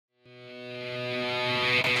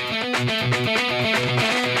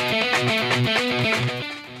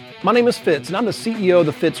My name is Fitz, and I'm the CEO of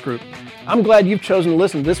the Fitz Group. I'm glad you've chosen to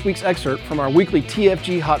listen to this week's excerpt from our weekly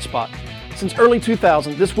TFG Hotspot. Since early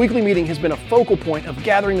 2000, this weekly meeting has been a focal point of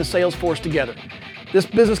gathering the sales force together. This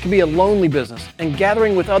business can be a lonely business, and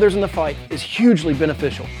gathering with others in the fight is hugely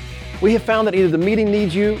beneficial. We have found that either the meeting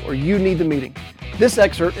needs you or you need the meeting. This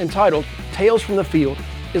excerpt, entitled Tales from the Field,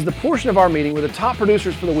 is the portion of our meeting where the top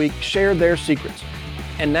producers for the week share their secrets.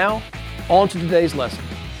 And now, on to today's lesson.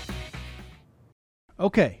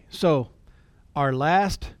 Okay, so our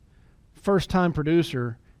last first-time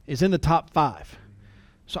producer is in the top 5.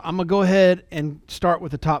 So I'm going to go ahead and start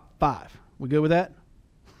with the top 5. We good with that?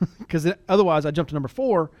 Because otherwise I jump to number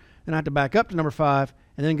 4 and I have to back up to number 5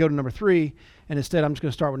 and then go to number 3. And instead I'm just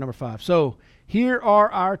going to start with number 5. So here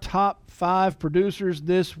are our top 5 producers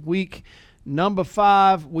this week. Number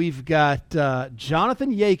 5, we've got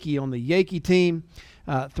Jonathan Yakey on the Yakey team.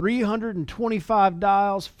 325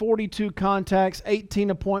 dials, 42 contacts, 18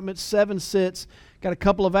 appointments, 7 sits. Got a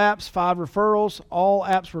couple of apps, 5 referrals. All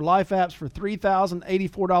apps were life apps for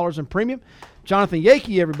 $3,084 in premium. Jonathan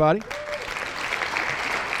Yakey, everybody.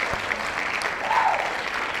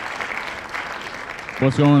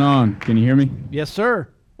 What's going on? Can you hear me? Yes, sir.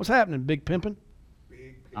 What's happening, Big Pimpin'?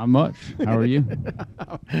 Not much. How are you?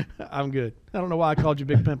 I'm good. I don't know why I called you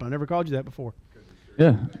Big Pimpin'. I never called you that before.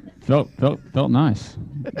 Yeah, felt nice.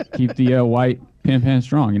 Keep the white pimp hand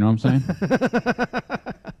strong. You know what I'm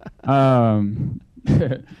saying?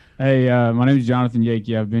 Hey, my name is Jonathan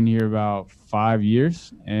Yakey. I've been here about 5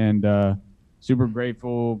 years, and super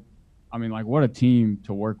grateful. I mean, like, what a team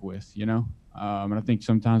to work with, you know. And I think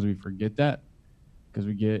sometimes we forget that because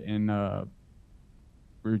we get in a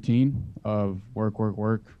routine of work,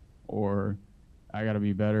 or I got to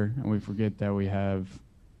be better, and we forget that we have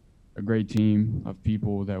a great team of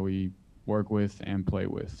people that we work with and play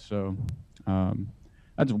with. So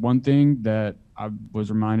that's one thing that I was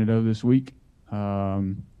reminded of this week.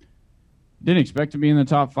 Didn't expect to be in the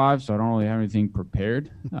top 5, so I don't really have anything prepared.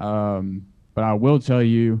 But I will tell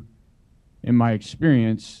you, in my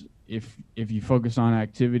experience, if you focus on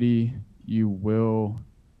activity, you will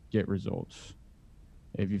get results.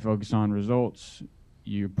 If you focus on results,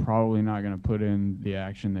 you're probably not going to put in the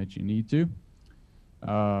action that you need to.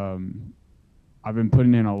 I've been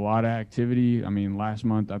putting in a lot of activity. I mean, last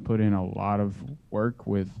month I put in a lot of work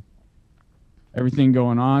with everything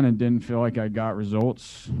going on and didn't feel like I got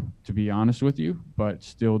results, to be honest with you, but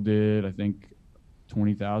still did, I think,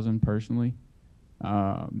 20,000 personally.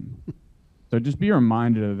 So just be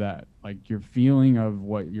reminded of that. Like, your feeling of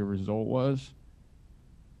what your result was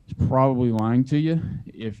is probably lying to you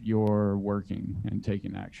if you're working and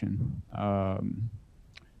taking action.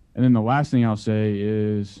 And then the last thing I'll say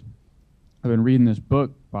is I've been reading this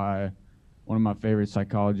book by one of my favorite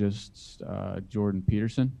psychologists, Jordan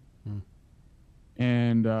Peterson.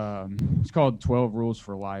 And it's called 12 Rules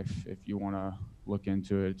for Life, if you want to look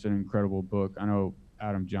into it. It's an incredible book. I know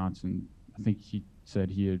Adam Johnson, I think he said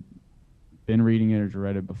he had been reading it or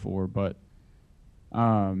read it before, but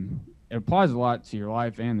it applies a lot to your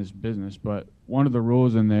life and this business. But one of the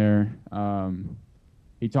rules in there,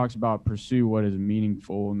 he talks about pursue what is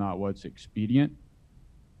meaningful, not what's expedient.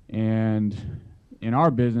 And in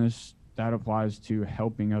our business, that applies to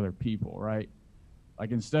helping other people, right?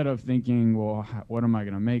 Like, instead of thinking, well, what am I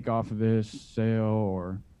going to make off of this sale,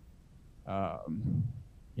 or,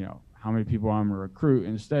 you know, how many people I'm going to recruit,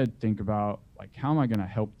 instead think about, like, how am I going to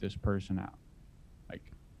help this person out? Like,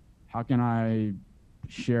 how can I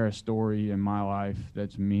share a story in my life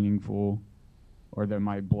that's meaningful or that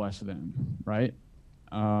might bless them, right?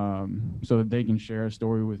 So that they can share a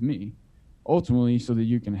story with me, ultimately so that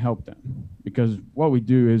you can help them, because what we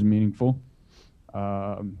do is meaningful.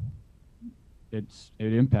 It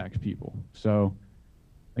impacts people. So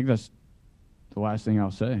I think that's the last thing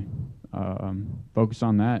I'll say. Focus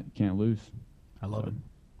on that. Can't lose. I love it.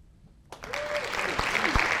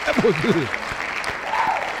 That was good.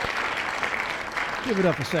 Give it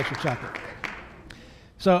up for Sexual Chocolate.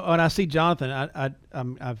 So when I see Jonathan,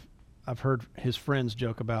 I've heard his friends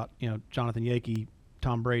joke about, you know, Jonathan Yakey,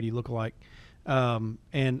 Tom Brady lookalike.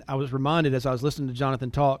 And I was reminded as I was listening to Jonathan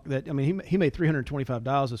talk that, I mean, he made 325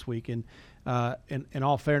 dials this week, and in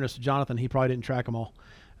all fairness to Jonathan, he probably didn't track them all.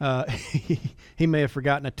 He may have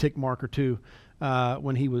forgotten a tick mark or two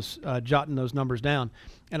when he was jotting those numbers down.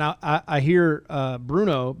 And I hear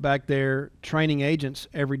Bruno back there training agents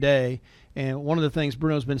every day, and one of the things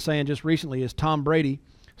Bruno's been saying just recently is Tom Brady,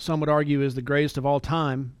 some would argue, is the greatest of all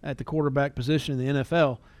time at the quarterback position in the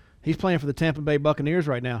NFL. He's playing for the Tampa Bay Buccaneers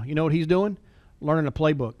right now. You know what he's doing? Learning a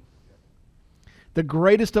playbook. the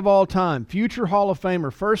greatest of all time, future Hall of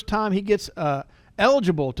Famer. First time he gets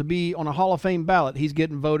eligible to be on a Hall of Fame ballot, he's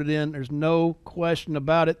getting voted in. There's no question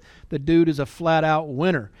about it. The dude is a flat-out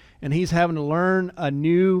winner, and he's having to learn a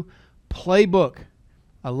new playbook.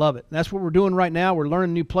 I love it. That's what we're doing right now. We're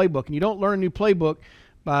learning a new playbook, and you don't learn a new playbook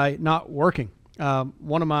by not working.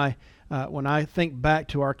 One of my when I think back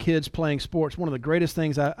to our kids playing sports, one of the greatest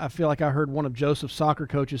things I feel like I heard one of Joseph's soccer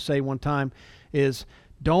coaches say one time is,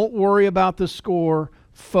 don't worry about the score,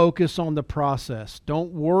 focus on the process.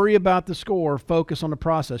 Don't worry about the score, focus on the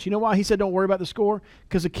process. You know why he said don't worry about the score?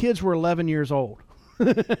 Because the kids were 11 years old.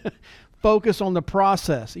 Focus on the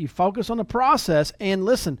process. You focus on the process, and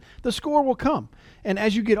listen, the score will come. And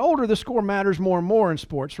as you get older, the score matters more and more in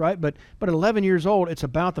sports, right? But at 11 years old, it's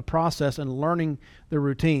about the process and learning the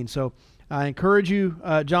routine. So I encourage you,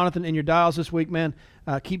 Jonathan, in your dials this week, man,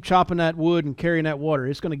 keep chopping that wood and carrying that water.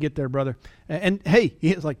 It's going to get there, brother. And hey,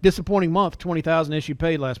 it's like disappointing month, $20,000 you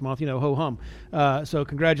paid last month, ho hum. So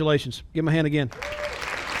congratulations. Give him a hand again.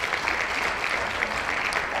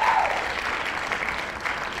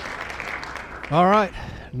 All right,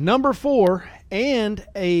 number 4, and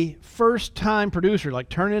a first-time producer, like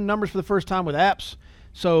turning in numbers for the first time with apps.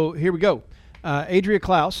 So here we go. Adria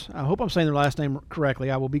Klaus, I hope I'm saying their last name correctly.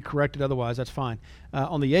 I will be corrected otherwise. That's fine.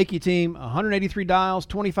 On the Yankee team, 183 dials,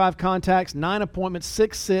 25 contacts, 9 appointments,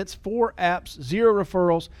 6 sits, 4 apps, 0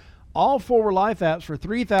 referrals. All 4 were life apps for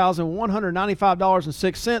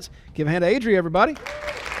 $3,195.06. Give a hand to Adria, everybody.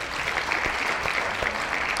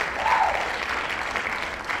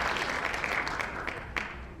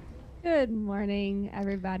 Good morning,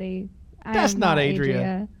 everybody. That's not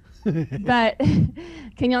Adria. But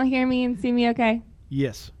can y'all hear me and see me okay?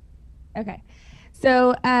 Yes. Okay.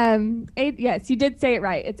 So, yes, you did say it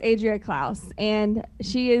right. It's Adria Klaus, and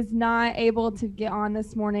she is not able to get on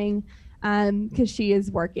this morning because she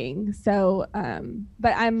is working. So,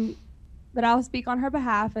 but I'll speak on her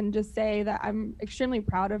behalf and just say that I'm extremely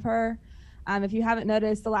proud of her. If you haven't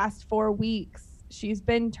noticed, the last 4 weeks, she's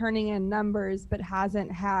been turning in numbers, but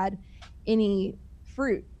hasn't had any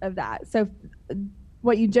fruit of that. So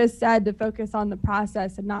what you just said, to focus on the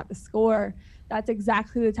process and not the score, that's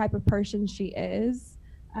exactly the type of person she is.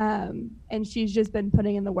 And she's just been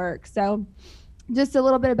putting in the work. So just a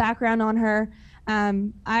little bit of background on her.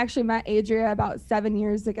 I actually met Adria about 7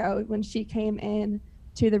 years ago when she came in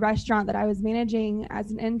to the restaurant that I was managing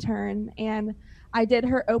as an intern, and I did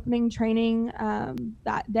her opening training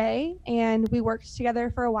that day, and we worked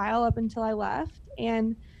together for a while up until I left.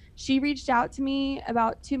 And she reached out to me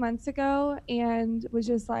about 2 months ago and was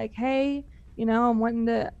just like, hey, I'm wanting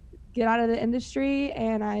to get out of the industry,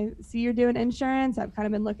 and I see you're doing insurance. I've kind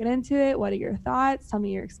of been looking into it. What are your thoughts? Tell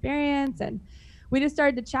me your experience. And we just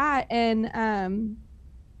started to chat, and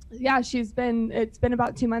it's been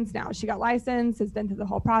about 2 months now. She got licensed, has been through the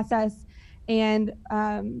whole process. And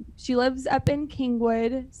she lives up in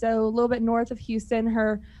Kingwood, so a little bit north of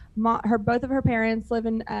Houston. Both of her parents live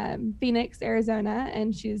in Phoenix, Arizona,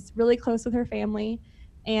 and she's really close with her family.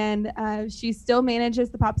 And she still manages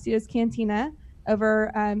the Papacitos Cantina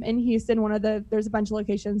over in Houston. There's a bunch of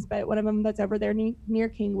locations, but one of them that's over there near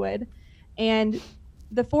Kingwood. And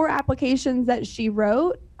the 4 applications that she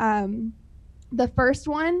wrote, the first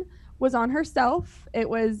one was on herself. It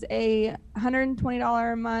was a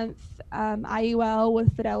 $120 a month IUL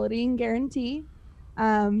with fidelity and guarantee.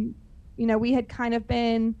 We had kind of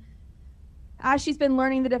been, as she's been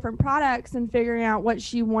learning the different products and figuring out what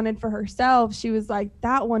she wanted for herself, she was like,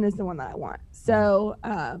 that one is the one that I want. So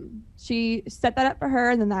she set that up for her.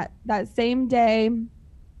 And then that same day,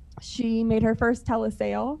 she made her first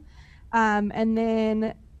telesale. And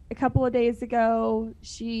then a couple of days ago,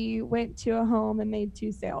 she went to a home and made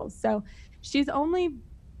 2 sales. So she's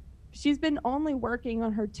been only working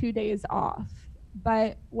on her 2 days off.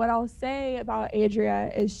 But what I'll say about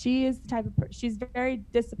Adria is she is the type of she's very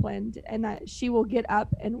disciplined, and that she will get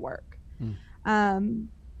up and work.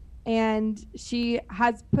 And she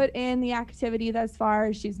has put in the activity thus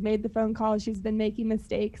far. She's made the phone calls. She's been making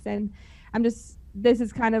mistakes, and this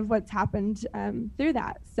is kind of what's happened through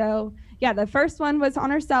that. So yeah, the first one was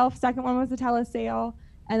on herself. Second one was a telesale.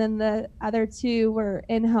 And then the other 2 were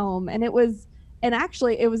in home. And it was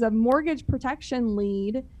a mortgage protection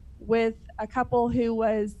lead with a couple who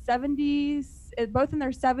was 70s, both in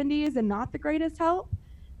their 70s, and not the greatest health.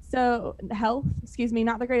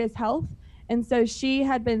 And so she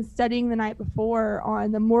had been studying the night before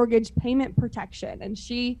on the mortgage payment protection. And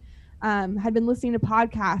she had been listening to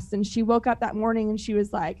podcasts, and she woke up that morning and she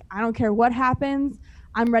was like, I don't care what happens.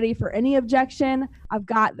 I'm ready for any objection. I've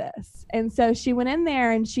got this. And so she went in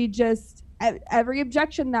there, and she just, every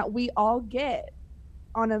objection that we all get,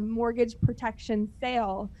 on a mortgage protection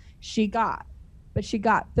sale she got, but she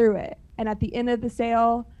got through it. And at the end of the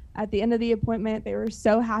sale, at the end of the appointment, they were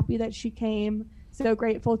so happy that she came, so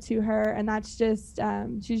grateful to her. And that's just,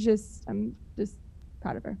 I'm just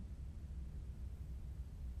proud of her.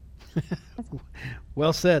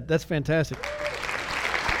 Well said. That's fantastic.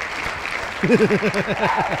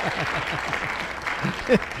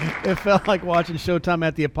 It felt like watching Showtime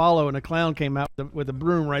at the Apollo and a clown came out with a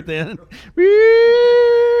broom right then.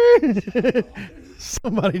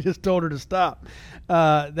 Somebody just told her to stop.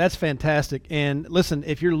 That's fantastic. And listen,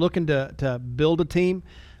 if you're looking to build a team,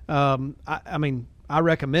 I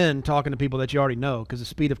recommend talking to people that you already know, because the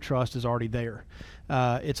speed of trust is already there.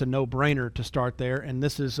 It's a no-brainer to start there, and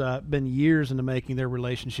this has been years in the making, their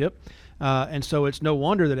relationship. And so it's no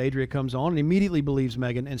wonder that Adria comes on and immediately believes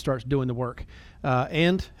Megan and starts doing the work.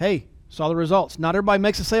 And, hey, saw the results. Not everybody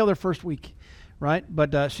makes a sale their first week, right?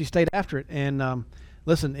 But she stayed after it. And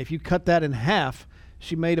listen, if you cut that in half,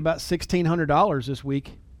 she made about $1,600 this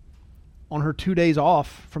week on her 2 days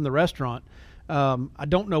off from the restaurant. I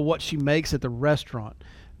don't know what she makes at the restaurant,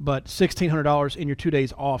 but $1,600 in your 2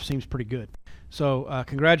 days off seems pretty good. So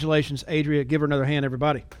congratulations, Adria. Give her another hand,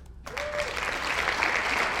 everybody.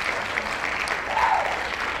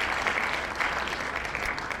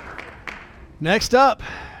 Next up,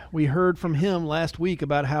 we heard from him last week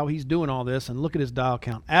about how he's doing all this, and look at his dial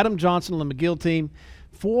count. Adam Johnson on the McGill team,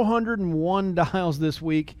 401 dials this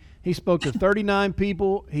week. He spoke to 39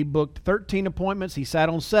 people. He booked 13 appointments. He sat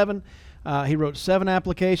on 7. He wrote 7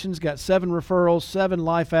 applications, got 7 referrals, 7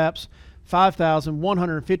 life apps,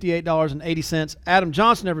 $5,158.80. Adam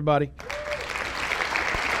Johnson, everybody.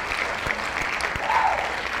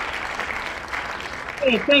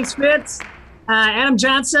 Hey, thanks, Fitz. Adam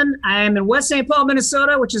Johnson. I am in West St. Paul,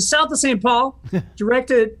 Minnesota, which is south of St. Paul,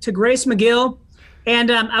 directed to Grace McGill. And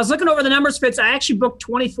I was looking over the numbers, Fitz. I actually booked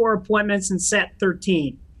 24 appointments and sat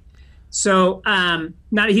 13. So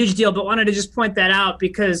not a huge deal, but wanted to just point that out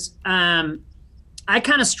because I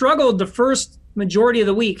kind of struggled the first majority of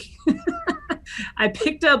the week. I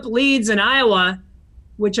picked up leads in Iowa,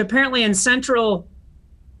 which apparently in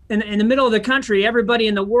in the middle of the country, everybody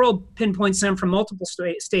in the world pinpoints them from multiple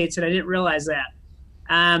states, and I didn't realize that.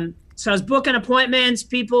 So I was booking appointments,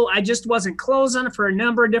 people I just wasn't closing for a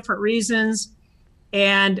number of different reasons.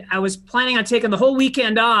 And I was planning on taking the whole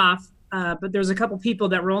weekend off, but there's a couple people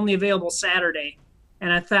that were only available Saturday.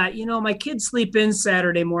 And I thought, my kids sleep in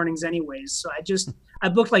Saturday mornings anyways. So I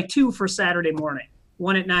booked like 2 for Saturday morning,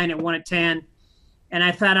 1 at 9 and 1 at 10. And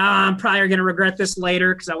I thought, I'm probably going to regret this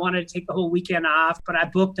later because I wanted to take the whole weekend off, but I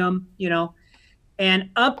booked them, And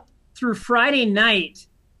up through Friday night,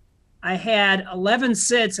 I had 11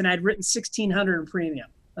 sits and I'd written $1,600 in premium.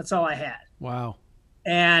 That's all I had. Wow.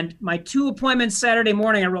 And my 2 appointments Saturday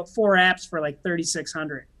morning, I wrote 4 apps for like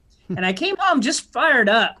 $3,600. And I came home just fired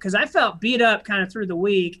up because I felt beat up kind of through the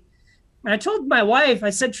week. And I told my wife, I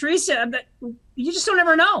said, Teresa, you just don't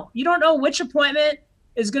ever know. You don't know which appointment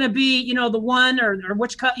is going to be, the one or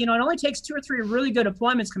which cut, it only takes 2 or 3 really good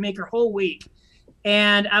appointments can make your whole week.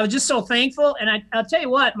 And I was just so thankful. And I'll tell you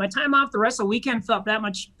what, my time off the rest of the weekend felt that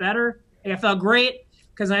much better. I felt great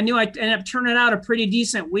because I knew I'd end up turning out a pretty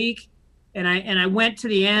decent week. And I went to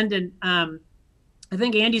the end, and I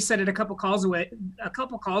think Andy said it a couple calls ago.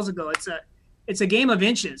 It's a game of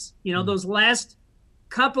inches. Those last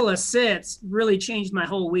couple of sits really changed my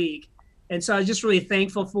whole week, and so I was just really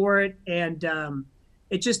thankful for it. And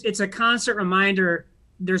it's a constant reminder.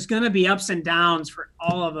 There's going to be ups and downs for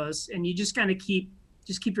all of us, and you just kind of keep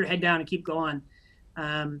your head down and keep going.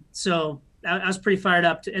 So I was pretty fired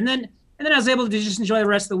up, and then I was able to just enjoy the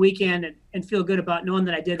rest of the weekend and feel good about knowing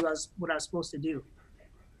that I did what I was supposed to do.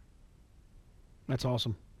 That's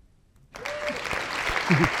awesome.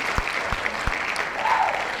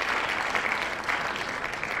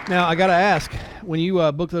 Now, I got to ask, when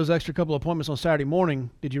you booked those extra couple of appointments on Saturday morning,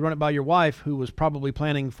 did you run it by your wife, who was probably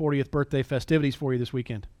planning 40th birthday festivities for you this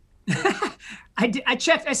weekend? I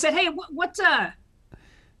checked. I said, hey, what time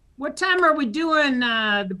are we doing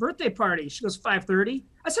the birthday party? She goes, 5:30.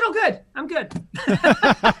 I said, oh, good. I'm good.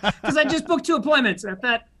 Because I just booked 2 appointments. I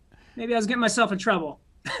thought maybe I was getting myself in trouble.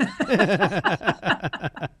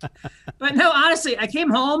 But no, honestly, I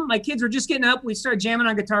came home. My kids were just getting up. We started jamming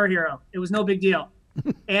on Guitar Hero. It was no big deal.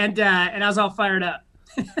 And I was all fired up.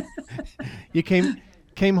 You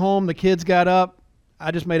came home. The kids got up. I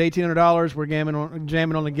just made $1,800. We're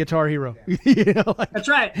jamming on the Guitar Hero. That's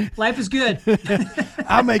right. Life is good.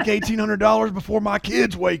 I make $1,800 before my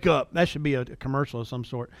kids wake up. That should be a commercial of some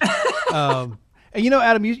sort. And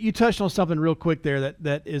Adam, you touched on something real quick there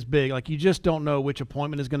that is big. Like, you just don't know which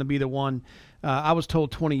appointment is going to be the one. I was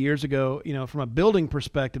told 20 years ago, from a building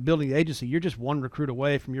perspective, building the agency, you're just one recruit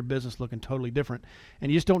away from your business looking totally different.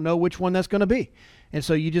 And you just don't know which one that's going to be. And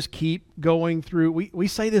so you just keep going through. We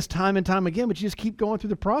say this time and time again, but you just keep going through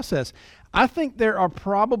the process. I think there are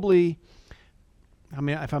probably,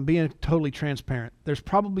 if I'm being totally transparent, there's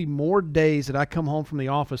probably more days that I come home from the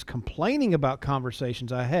office complaining about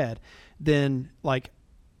conversations I had than like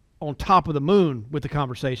on top of the moon with the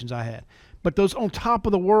conversations I had. But those on top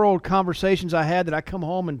of the world conversations I had that I come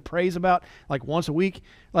home and praise about like once a week,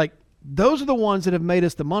 like those are the ones that have made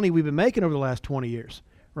us the money we've been making over the last 20 years,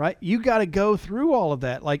 right? You got to go through all of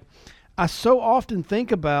that. Like, I so often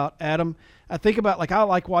think about, Adam, I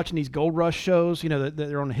like watching these gold rush shows, that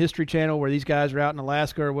they're on the History Channel where these guys are out in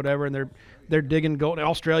Alaska or whatever, and they're digging gold. In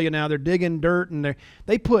Australia now, they're digging dirt, and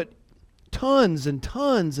they put tons and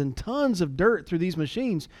tons and tons of dirt through these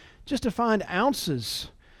machines just to find ounces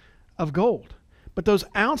of gold. But those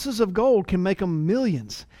ounces of gold can make them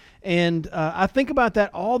millions. And I think about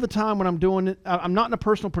that all the time when I'm doing it. I'm not in a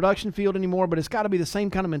personal production field anymore, but it's got to be the same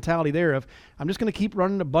kind of mentality there of I'm just going to keep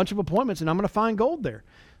running a bunch of appointments and I'm going to find gold there.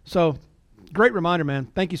 So great reminder, man.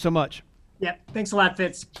 Thank you so much. Yeah, thanks a lot,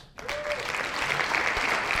 Fitz.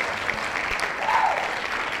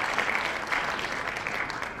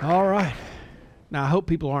 All right. Now, I hope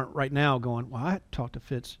people aren't right now going, well, I talked to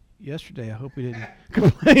Fitz yesterday. I hope he didn't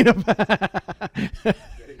complain about it.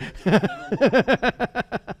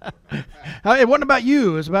 Wasn't about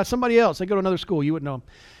you. It was about somebody else. They go to another school. You wouldn't know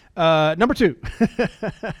them. Number two.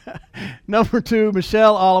 Number two,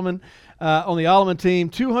 Michelle Alleman on the Alleman team.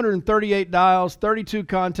 238 dials, 32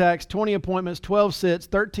 contacts, 20 appointments, 12 sits,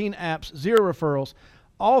 13 apps, 0 referrals.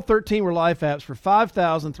 All 13 were life apps for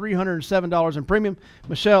 $5,307 in premium.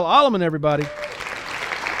 Michelle Alleman, everybody.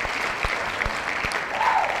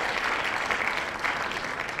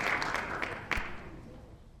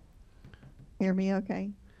 Hear me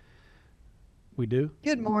okay? We do.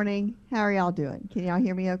 Good morning. How are y'all doing? Can y'all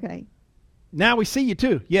hear me okay? Now we see you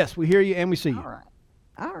too. Yes, we hear you and we see you. All right.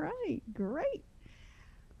 All right. Great.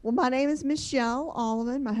 Well, my name is Michelle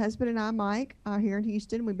Alleman. My husband and I, Mike, are here in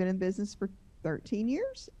Houston. We've been in business for 13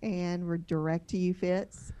 years and we're direct to you,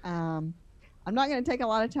 Fitz. I'm not going to take a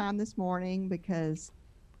lot of time this morning because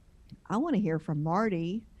I want to hear from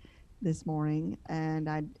Marty this morning, and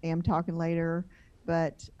I am talking later,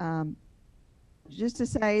 but just to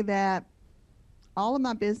say that all of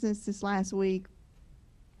my business this last week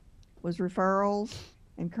was referrals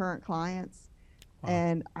and current clients. Wow.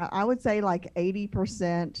 And I would say like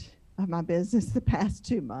 80% of my business the past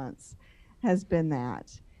 2 months has been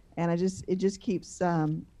that. And it just keeps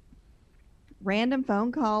random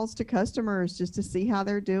phone calls to customers just to see how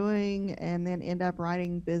they're doing and then end up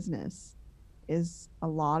writing business is a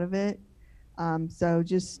lot of it. So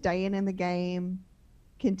just staying in the game,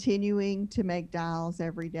 continuing to make dials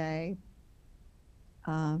every day,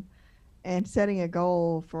 and setting a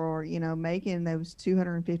goal for, making those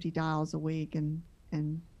 250 dials a week and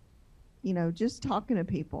just talking to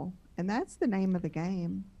people. And that's the name of the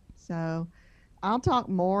game. So I'll talk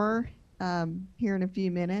more here in a few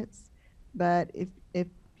minutes, but if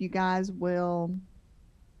you guys will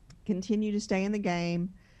continue to stay in the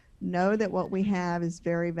game, know that what we have is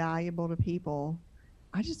very valuable to people.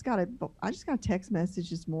 I just got a text message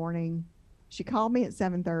this morning. She called me at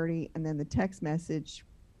 7:30, and then the text message,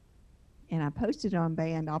 and I posted it on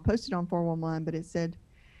Band. I'll post it on 411, but it said,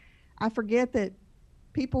 I forget that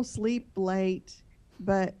people sleep late,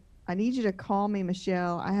 but I need you to call me,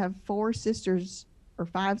 Michelle. I have 4 sisters or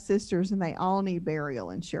 5 sisters, and they all need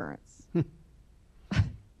burial insurance.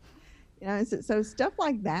 So stuff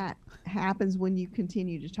like that happens when you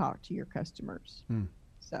continue to talk to your customers.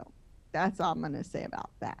 So that's all I'm going to say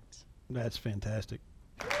about that. That's fantastic.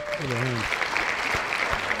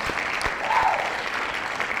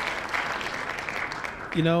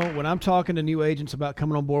 When I'm talking to new agents about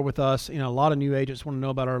coming on board with us, a lot of new agents want to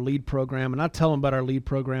know about our lead program, and I tell them about our lead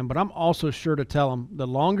program, but I'm also sure to tell them the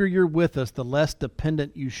longer you're with us, the less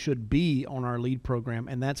dependent you should be on our lead program,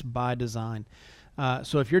 and that's by design.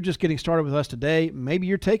 So if you're just getting started with us today, maybe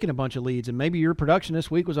you're taking a bunch of leads, and maybe your production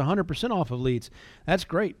this week was 100% off of leads. That's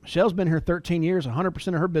great. Michelle's been here 13 years. 100%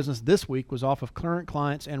 of her business this week was off of current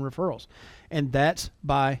clients and referrals, and that's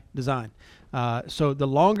by design. So the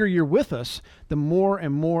longer you're with us, the more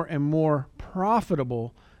and more and more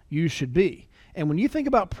profitable you should be. And when you think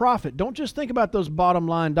about profit, don't just think about those bottom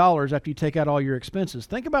line dollars after you take out all your expenses.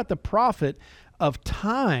 Think about the profit of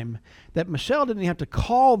time that Michelle didn't have to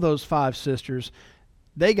call those 5 sisters.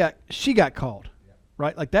 She got called,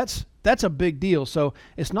 right? Like that's a big deal. So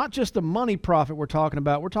it's not just the money profit we're talking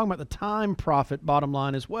about. We're talking about the time profit bottom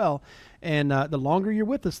line as well. And the longer you're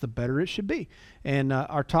with us, the better it should be. And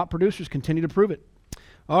our top producers continue to prove it.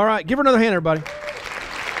 All right, give her another hand, everybody.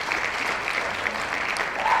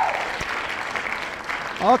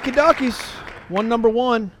 Okie dokies. Number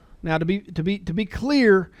one. Now to be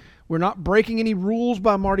clear, we're not breaking any rules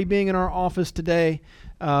by Marty being in our office today.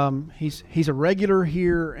 He's a regular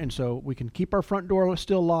here, and so we can keep our front door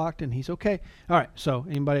still locked, and he's okay. All right. So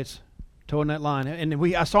anybody that's towing that line,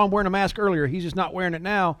 and I saw him wearing a mask earlier. He's just not wearing it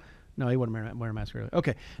now. No, he wasn't wearing a mask earlier.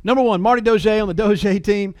 Okay. Number one, Marty Dozier on the Dozier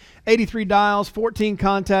team. 83 dials, 14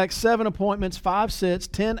 contacts, 7 appointments, 5 sits,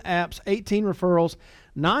 10 apps, 18 referrals,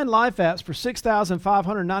 9 life apps for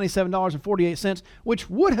 $6,597.48, which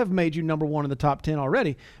would have made you number one in the top 10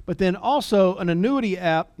 already. But then also an annuity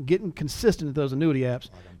app, getting consistent at those annuity apps.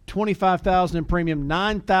 $25,000 in premium,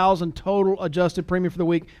 $9,000 total adjusted premium for the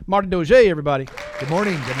week. Marty Dozier, everybody. Good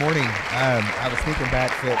morning. I was thinking back,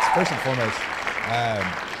 Fitz. First and foremost,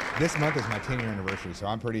 this month is my 10-year anniversary, so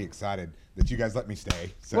I'm pretty excited that you guys let me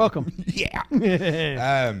stay. So, welcome.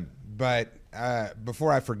 Yeah. But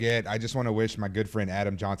before I forget, I just want to wish my good friend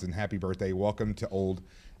Adam Johnson happy birthday. Welcome to old.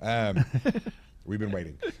 We've been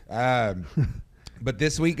waiting. But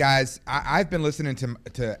this week, guys, I've been listening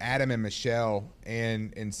to Adam and Michelle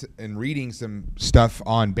and reading some stuff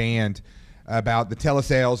on Band about the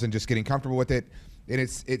telesales and just getting comfortable with it. And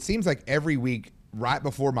it seems like every week, right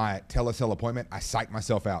before my telesale appointment, I psych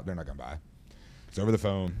myself out. They're not going to buy. It's over the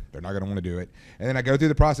phone. They're not going to want to do it. And then I go through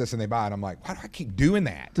the process and they buy it. I'm like, why do I keep doing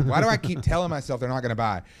that? Why do I keep telling myself they're not going to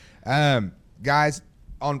buy? Guys,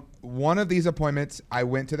 on one of these appointments, I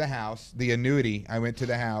went to the house, the annuity, I went to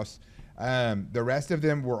the house. The rest of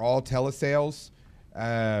them were all telesales.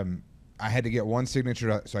 I had to get one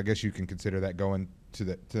signature, so I guess you can consider that going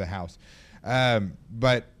to the house.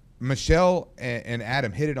 But Michelle and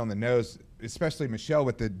Adam hit it on the nose, especially Michelle,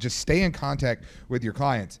 with the just stay in contact with your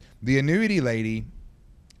clients. The annuity lady,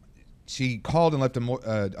 she called and left a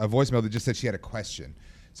voicemail that just said she had a question.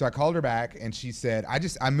 So I called her back and she said, I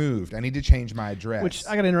moved. I need to change my address. Which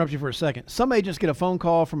I got to interrupt you for a second. Some agents get a phone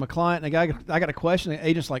call from a client and I got a question. The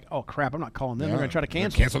agent's like, oh crap, I'm not calling them. They're going to try to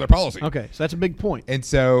cancel their policy. Okay. So that's a big point. And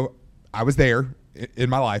so I was there in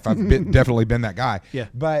my life. I've definitely been that guy. Yeah.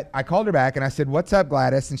 But I called her back and I said, what's up,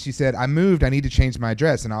 Gladys? And she said, I moved. I need to change my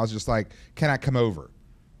address. And I was just like, can I come over?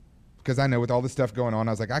 Because I know with all this stuff going on,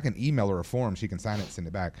 I was like, I can email her a form. She can sign it and send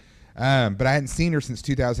it back. But I hadn't seen her since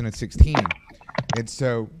 2016. And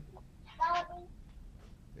so,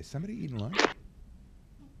 is somebody eating lunch? Does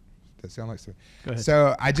that sound like so? Go ahead.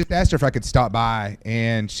 So I just asked her if I could stop by,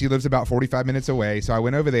 and she lives about 45 minutes away. So I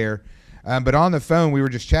went over there. But on the phone, we were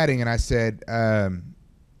just chatting, and I said,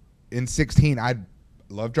 in 16, I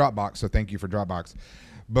love Dropbox, so thank you for Dropbox.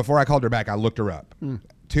 Before I called her back, I looked her up.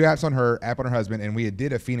 2 apps on her, app on her husband, and we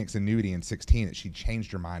did a Phoenix annuity in 16 that she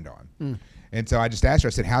changed her mind on. And so I just asked her,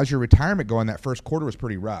 I said, how's your retirement going? That first quarter was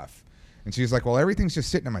pretty rough. And she was like, well, everything's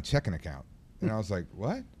just sitting in my checking account. And I was like,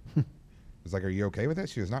 what? I was like, are you okay with that?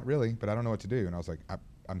 She goes, not really, but I don't know what to do. And I was like,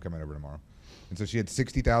 I'm coming over tomorrow. And so she had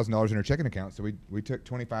 $60,000 in her checking account. So we took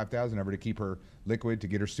 $25,000 over to keep her liquid, to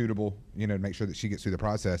get her suitable, to make sure that she gets through the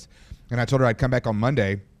process. And I told her I'd come back on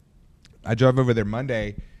Monday. I drove over there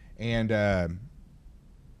Monday and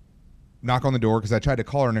knock on the door because I tried to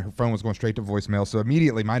call her and her phone was going straight to voicemail. So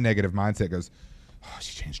immediately my negative mindset goes, oh,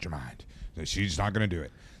 she changed her mind. She's not going to do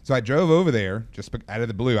it. So I drove over there just out of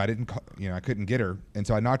the blue. I didn't call, I couldn't get her. And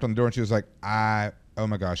so I knocked on the door and she was like, oh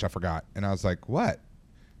my gosh, I forgot. And I was like, what?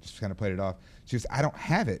 Just kind of played it off. She goes, I don't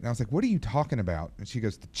have it. And I was like, what are you talking about? And she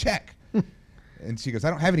goes, the check. And she goes, I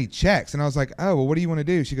don't have any checks. And I was like, oh, well, what do you want to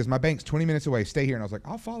do? She goes, my bank's 20 minutes away. Stay here. And I was like,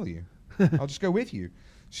 I'll follow you. I'll just go with you.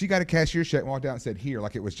 She got a cashier's check and walked out and said, here,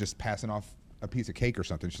 like it was just passing off a piece of cake or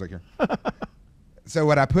something. She's like, here. So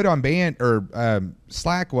what I put on Band or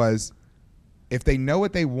Slack was, if they know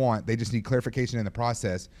what they want, they just need clarification in the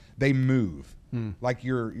process, they move. Like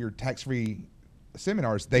your tax-free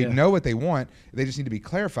seminars, they know what they want. They just need to be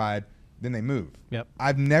clarified, then they move. Yep.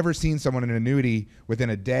 I've never seen someone in an annuity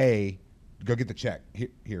within a day go get the check.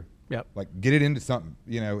 Here. Yep. Like get it into something,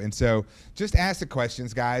 and so just ask the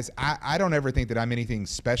questions, guys. I don't ever think that I'm anything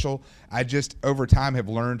special. I just over time have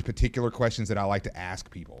learned particular questions that I like to ask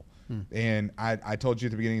people. And I told you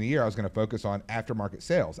at the beginning of the year I was going to focus on aftermarket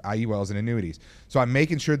sales, IULs and annuities. So I'm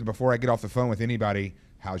making sure that before I get off the phone with anybody,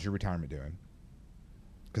 how's your retirement doing?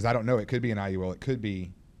 Because I don't know. It could be an IUL. It could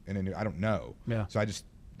be an annuity. I don't know. Yeah. So I just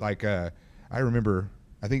I remember,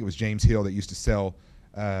 I think it was James Hill that used to sell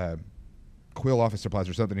Quill office supplies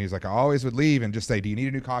or something. He's like, I always would leave and just say, do you need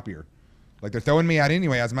a new copier? Like, they're throwing me out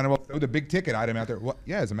anyway. I might as well throw the big ticket item out there. Well,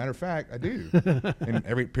 yeah, as a matter of fact, I do.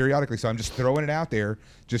 And periodically. So I'm just throwing it out there,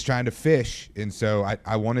 just trying to fish. And so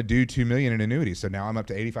I want to do $2 million in annuities. So now I'm up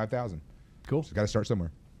to 85,000. Cool. So got to start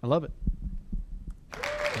somewhere. I love it.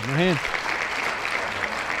 Give me a hand.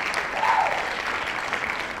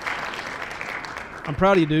 I'm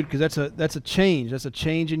proud of you, dude, because that's a change. That's a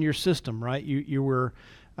change in your system, right? You were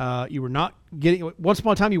not getting. Once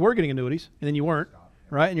upon a time, you were getting annuities, and then you weren't,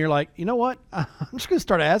 right? And you're like, you know what? I'm just going to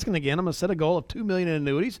start asking again. I'm going to set a goal of $2 million in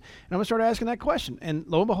annuities, and I'm going to start asking that question. And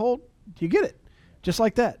lo and behold, you get it, just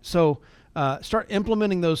like that. So start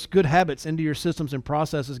implementing those good habits into your systems and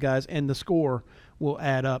processes, guys, and the score will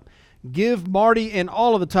add up. Give Marty and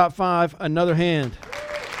all of the top 5 another hand.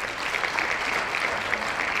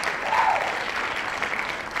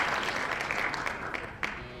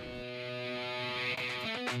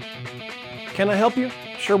 Can I help you?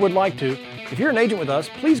 Sure would like to. If you're an agent with us,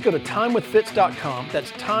 please go to timewithfitz.com.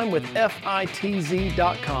 That's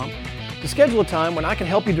timewithfitz.com to schedule a time when I can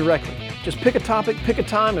help you directly. Just pick a topic, pick a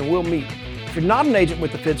time, and we'll meet. If you're not an agent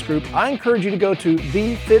with the Fitz Group, I encourage you to go to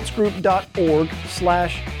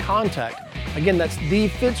thefitzgroup.org/contact. Again, that's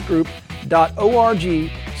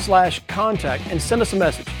thefitzgroup.org/contact and send us a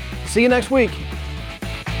message. See you next week.